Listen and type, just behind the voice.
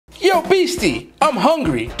Yo, Beastie, I'm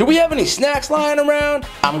hungry. Do we have any snacks lying around?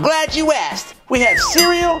 I'm glad you asked. We have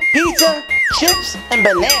cereal, pizza, chips, and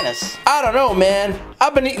bananas. I don't know, man.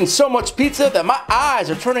 I've been eating so much pizza that my eyes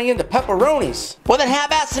are turning into pepperonis. Well, then how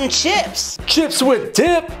about some chips? Chips with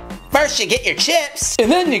dip. First you get your chips, And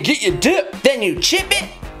then you get your dip. then you chip it,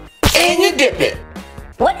 and you dip it.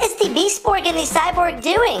 What is the Beastborg and the Cyborg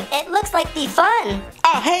doing? It looks like the fun.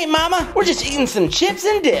 Oh, hey, Mama, we're just eating some chips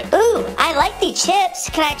and dip. Ooh, I like the chips.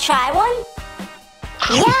 Can I try one?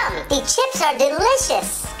 Yum, the chips are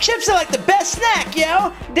delicious. Chips are like the best snack,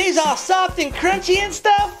 yo. These all soft and crunchy and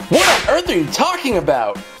stuff. What on earth are you talking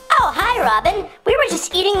about? Oh, hi, Robin. We were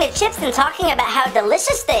just eating the chips and talking about how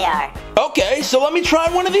delicious they are. Okay, so let me try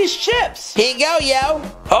one of these chips. Here you go, yo.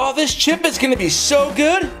 Oh, this chip is gonna be so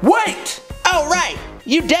good. Wait! Oh, right.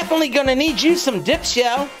 You definitely gonna need you some dips,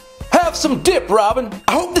 yo. Have some dip, Robin.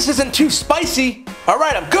 I hope this isn't too spicy. All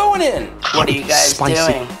right, I'm going in. What are you guys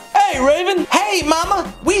doing? Hey, Raven. Hey,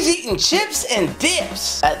 Mama, we's eating chips and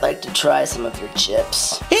dips. I'd like to try some of your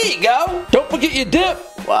chips. Here you go. Don't forget your dip.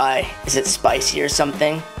 Why? Is it spicy or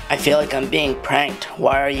something? I feel like I'm being pranked.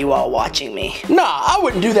 Why are you all watching me? Nah, I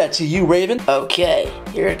wouldn't do that to you, Raven. Okay,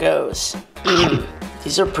 here it goes.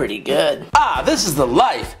 These are pretty good. Ah, this is the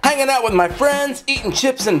life. Hanging out with my friends, eating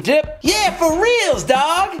chips and dip. Yeah, for reals,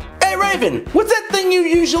 dog. Hey, Raven, what's that thing you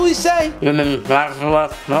usually say?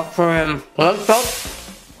 Not for him.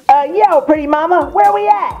 Yo, pretty mama, where we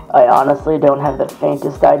at? I honestly don't have the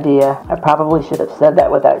faintest idea. I probably should have said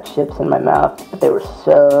that without chips in my mouth, but they were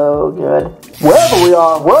so good. Wherever we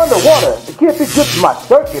are, we're underwater. It can't be good for my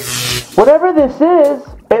circuit. Whatever this is,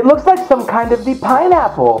 it looks like some kind of the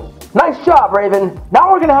pineapple. Nice job, Raven. Now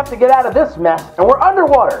we're gonna have to get out of this mess, and we're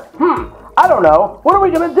underwater. I don't know. What are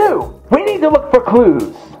we gonna do? We need to look for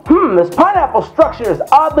clues. This pineapple structure is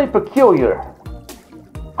oddly peculiar.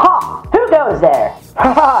 Huh, who goes there?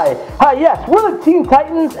 Hi, yes, we're the Teen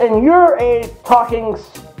Titans, and you're a talking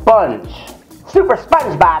sponge. Super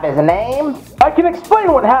Spongebob is the name. I can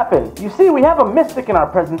explain what happened. You see, we have a mystic in our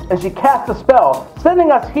presence, and she cast a spell, sending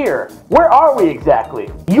us here. Where are we exactly?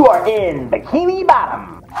 You are in Bikini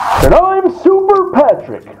Bottom. And I'm Super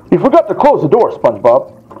Patrick. You forgot to close the door,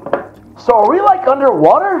 SpongeBob. So are we like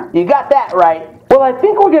underwater? You got that right. Well, I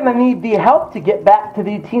think we're gonna need the help to get back to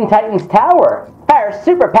the Teen Titans Tower. First,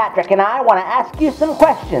 Super Patrick and I want to ask you some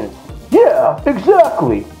questions. Yeah,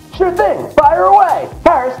 exactly. Sure thing, fire away.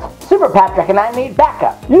 First, Super Patrick and I need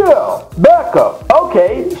backup. Yeah, backup.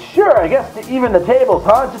 Okay, sure, I guess to even the tables,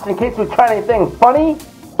 huh? Just in case we try anything funny.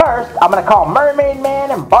 First, I'm gonna call Mermaid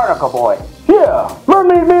Man and Barnacle Boy. Yeah,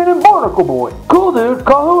 Mermaid Man and Barnacle Boy. Cool, dude.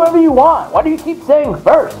 Call whoever you want. Why do you keep saying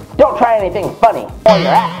first? Don't try anything funny, or you're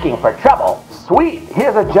asking for trouble. Sweet.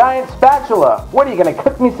 Here's a giant spatula. What, are you gonna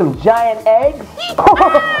cook me some giant eggs?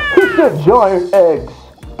 He said giant eggs.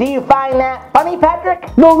 Do you find that funny,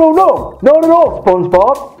 Patrick? No. Not at all,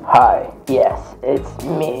 SpongeBob. Hi, yes, it's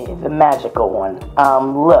me, the magical one.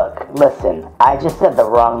 Look, listen, I just said the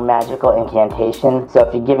wrong magical incantation, so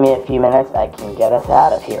if you give me a few minutes, I can get us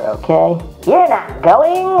out of here, okay? You're not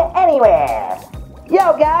going anywhere.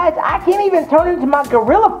 Yo, guys, I can't even turn into my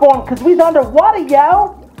gorilla form because we's underwater,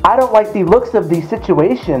 yo. I don't like the looks of the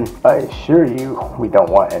situation. I assure you, we don't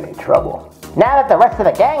want any trouble. Now that the rest of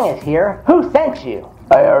the gang is here, who sent you?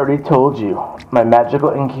 I already told you. My magical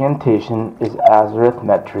incantation is Azareth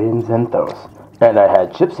Metrian Zinthos. And I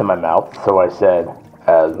had chips in my mouth, so I said,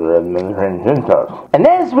 Azareth Metrian Zinthos. And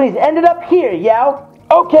then we've ended up here, yo.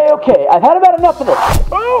 Okay, I've had about enough of this.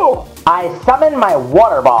 Oh! I summon my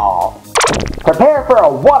water ball. Prepare for a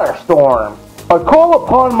water storm. I call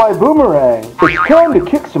upon my boomerang. It's time to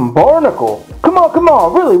kick some barnacle. Come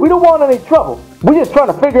on, really, we don't want any trouble. We're just trying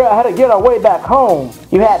to figure out how to get our way back home.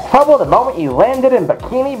 You had trouble the moment you landed in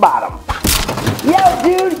Bikini Bottom. Yo,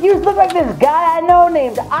 dude, you look like this guy I know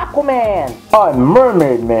named Aquaman. I'm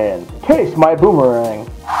Mermaid Man. Taste my boomerang.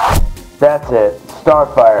 That's it.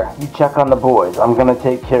 Starfire, you check on the boys. I'm gonna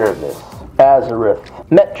take care of this. Azareth,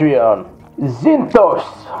 Metrion, Zinthos.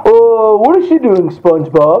 What is she doing,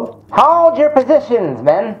 SpongeBob? Hold your positions,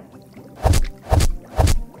 men.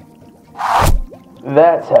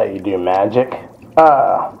 That's how you do magic.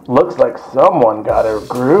 Looks like someone got her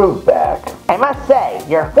groove back. I must say,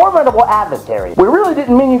 you're a formidable adversary. We really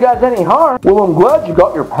didn't mean you guys any harm. Well, I'm glad you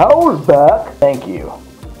got your powers back. Thank you.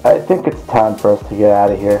 I think it's time for us to get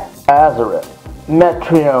out of here. Azareth,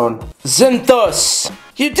 Metrion, Zinthos.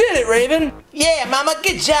 You did it, Raven. Yeah, Mama,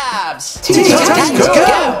 good jobs. Titans,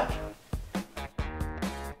 go!